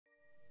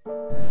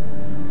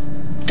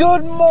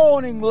Good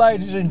morning,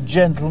 ladies and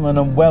gentlemen,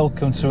 and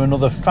welcome to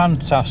another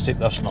fantastic,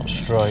 that's not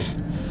straight,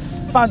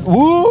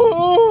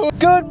 woo!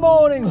 Good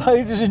morning,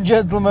 ladies and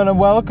gentlemen, and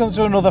welcome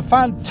to another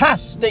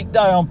fantastic day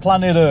on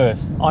planet Earth.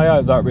 I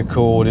hope that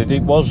recorded.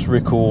 It was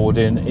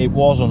recording, it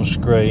was on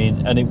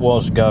screen, and it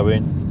was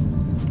going.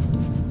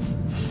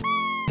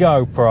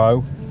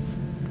 GoPro,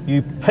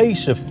 you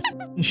piece of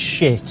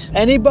shit.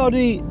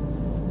 Anybody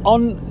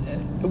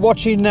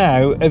watching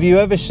now, have you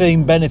ever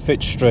seen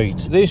Benefit Street?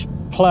 This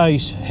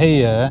place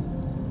here,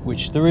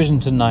 which there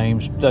isn't a name,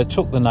 they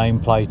took the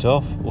nameplate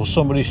off, or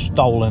somebody's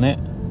stolen it.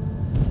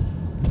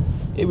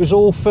 It was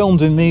all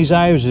filmed in these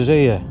houses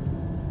here.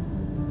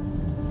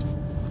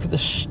 Look at the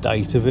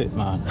state of it,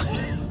 man.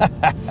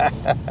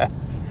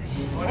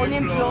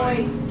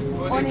 Unemployed.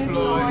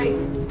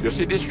 You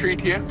see this street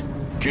here?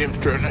 James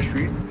Turner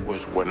Street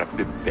was one of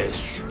the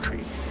best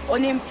streets.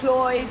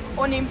 Unemployed.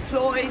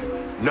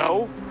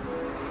 No,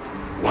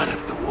 one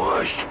of the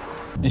worst.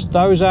 It's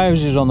those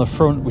houses on the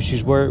front, which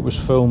is where it was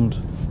filmed,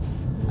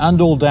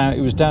 and all down.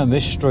 It was down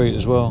this street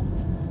as well.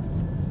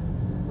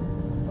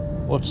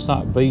 What's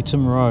that?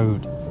 Beetham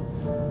Road.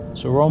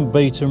 So we're on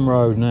Beetham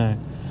Road now,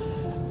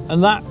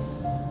 and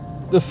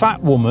the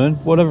fat woman,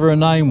 whatever her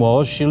name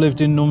was, she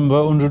lived in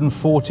number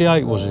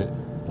 148, was it?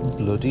 The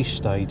bloody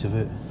state of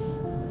it.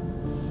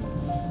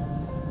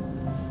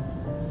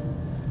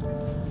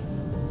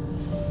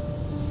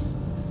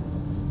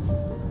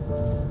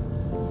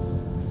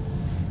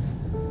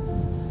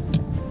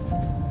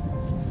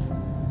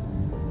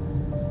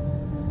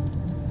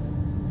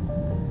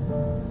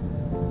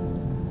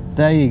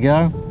 There you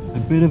go, a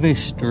bit of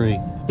history.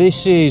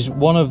 This is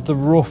one of the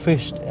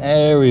roughest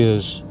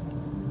areas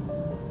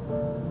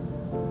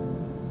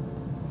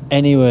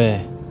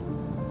anywhere.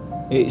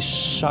 It's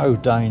so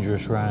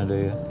dangerous around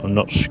here. I'm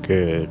not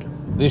scared.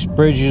 This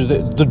bridge is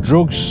the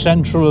drugs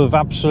central of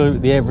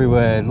absolutely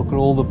everywhere. Look at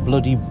all the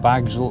bloody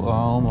bags.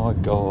 Oh my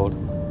God.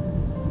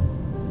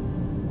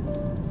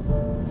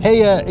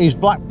 Here is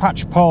Black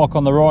Patch Park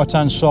on the right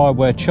hand side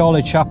where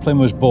Charlie Chaplin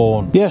was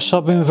born. Yes,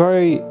 I've been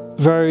very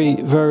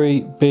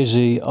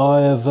busy.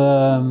 I have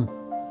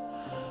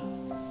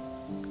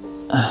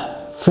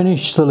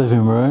finished the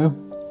living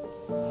room,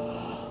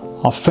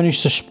 I've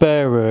finished the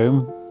spare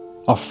room,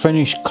 I've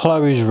finished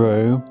Chloe's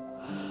room,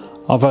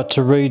 I've had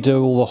to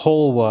redo all the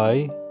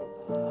hallway,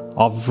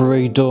 I've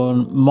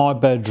redone my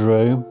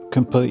bedroom,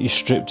 completely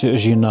stripped it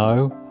as you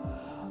know.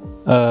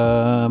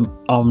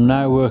 I'm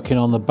now working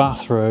on the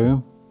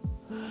bathroom,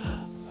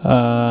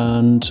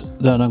 and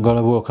then I'm going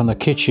to work on the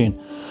kitchen.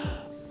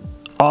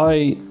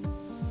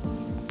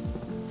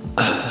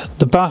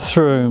 The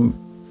bathroom,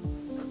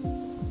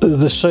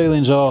 the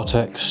ceiling's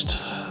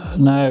artexed.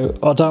 Now,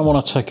 I don't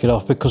want to take it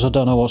off because I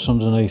don't know what's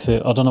underneath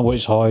it. I don't know what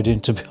it's hiding,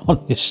 to be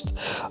honest.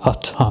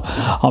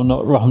 I'm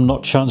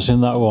not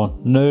chancing that one.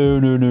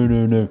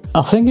 No.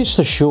 I think it's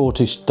the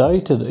shortest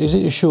date. Is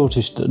it the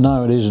shortest?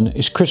 No, it isn't.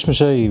 It's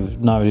Christmas Eve.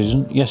 No, it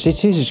isn't. Yes,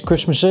 it is. It's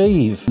Christmas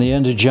Eve. At the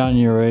end of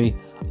January,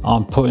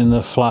 I'm putting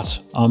the flat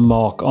on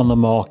the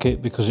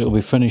market because it'll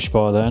be finished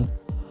by then.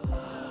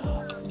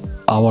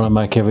 I want to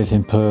make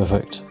everything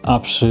perfect,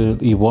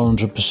 absolutely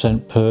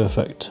 100%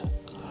 perfect.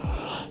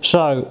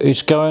 So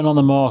it's going on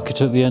the market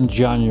at the end of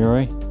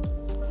January,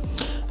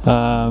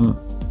 and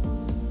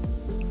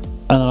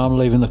then I'm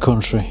leaving the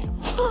country.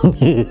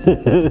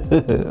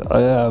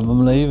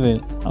 I'm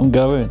leaving, I'm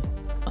going.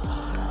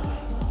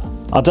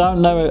 I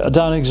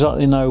don't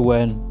exactly know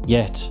when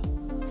yet.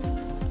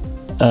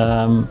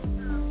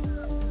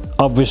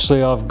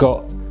 Obviously I've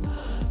got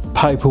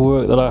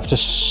paperwork that I have to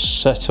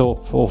set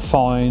up or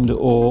find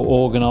or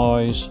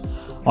organise.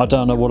 I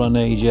don't know what I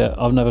need yet.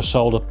 I've never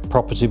sold a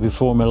property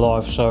before in my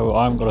life, so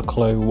I haven't got a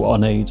clue what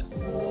I need.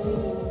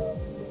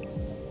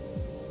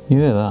 You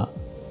hear that?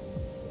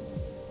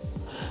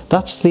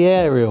 That's the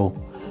aerial.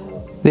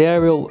 The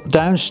aerial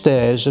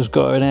downstairs has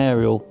got an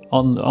aerial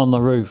on the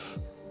roof,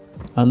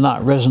 and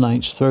that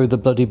resonates through the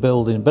bloody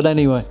building. But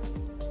anyway,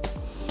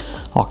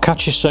 I'll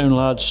catch you soon,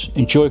 lads.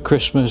 Enjoy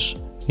Christmas.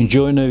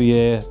 Enjoy New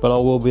Year, but I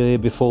will be here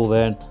before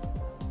then.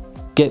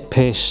 Get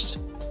pissed,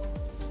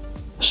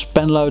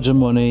 spend loads of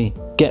money,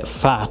 get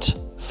fat,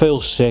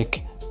 feel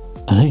sick,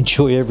 and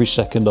enjoy every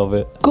second of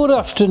it. Good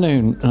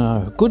afternoon,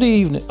 no, good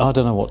evening, I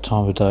don't know what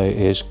time of day it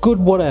is. Good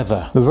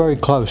whatever. We're very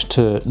close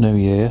to New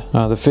Year.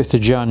 The 5th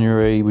of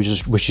January,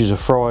 which is a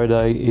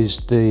Friday,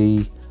 is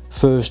the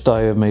first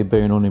day of me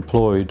being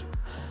unemployed.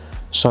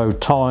 So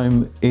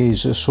time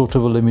is a sort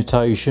of a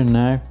limitation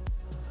now.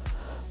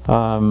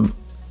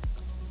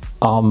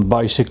 I'm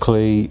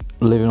basically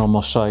living on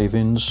my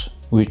savings,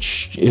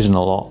 which isn't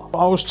a lot.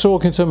 I was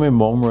talking to my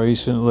mum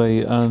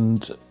recently,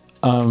 and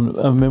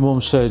my mum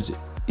said,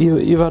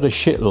 you've had a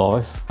shit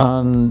life,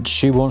 and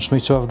she wants me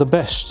to have the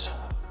best,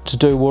 to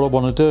do what I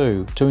want to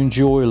do, to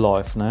enjoy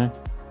life now.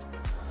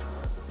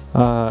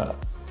 I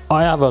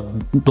have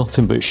had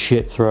nothing but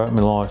shit throughout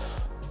my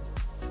life.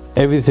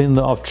 Everything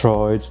that I've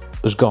tried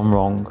has gone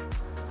wrong.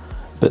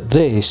 But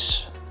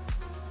this,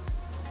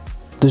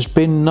 there's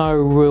been no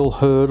real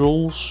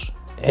hurdles.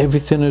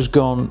 Everything has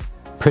gone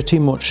pretty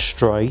much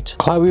straight.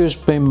 Chloe has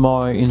been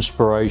my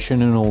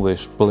inspiration in all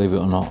this, believe it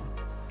or not.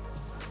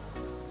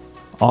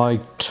 I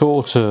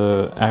taught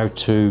her how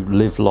to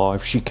live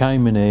life. She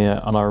came in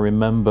here, and I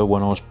remember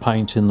when I was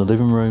painting the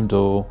living room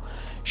door,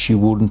 she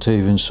wouldn't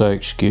even say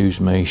excuse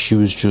me. She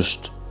was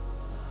just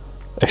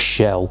a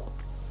shell.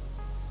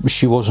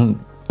 She wasn't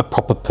a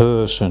proper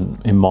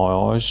person in my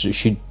eyes.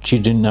 She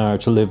didn't know how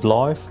to live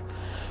life.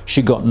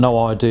 She got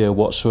no idea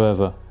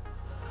whatsoever.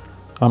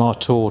 And I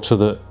taught her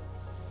that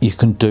you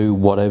can do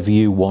whatever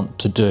you want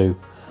to do.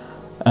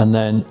 And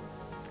then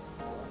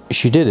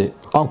she did it.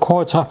 I'm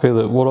quite happy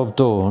that what I've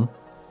done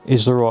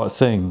is the right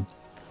thing.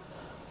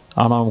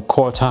 And I'm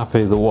quite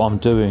happy that what I'm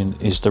doing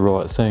is the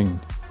right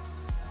thing.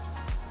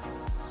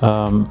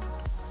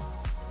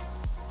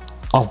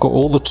 I've got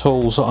all the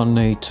tools that I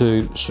need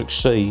to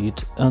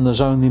succeed, and there's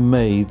only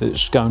me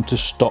that's going to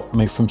stop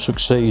me from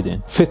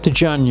succeeding. 5th of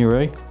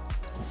January,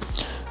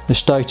 the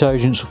estate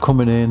agents are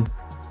coming in,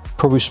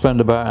 probably spend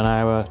about an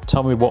hour,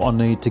 tell me what I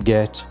need to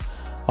get.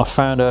 I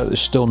found out there's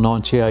still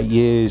 98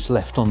 years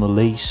left on the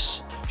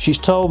lease. She's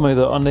told me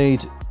that I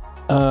need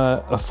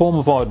a form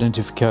of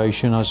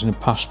identification, as in a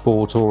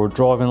passport or a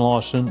driving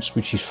licence,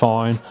 which is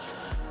fine,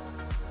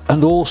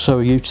 and also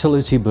a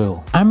utility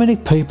bill. How many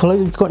people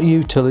have got a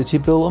utility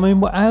bill? I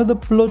mean, how the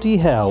bloody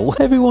hell?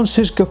 Everyone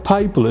says go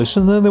paperless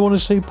and then they want to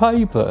see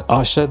paper.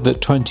 I said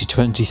that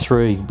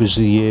 2023 was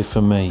the year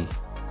for me.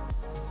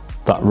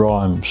 That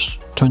rhymes.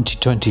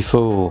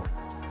 2024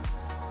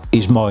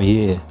 is my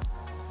year.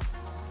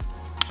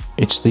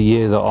 It's the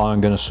year that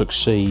I'm going to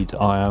succeed.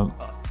 I'm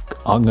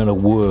going to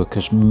work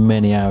as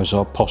many hours as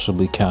I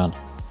possibly can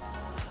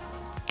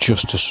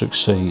just to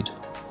succeed,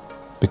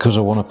 because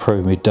I want to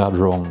prove my dad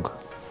wrong.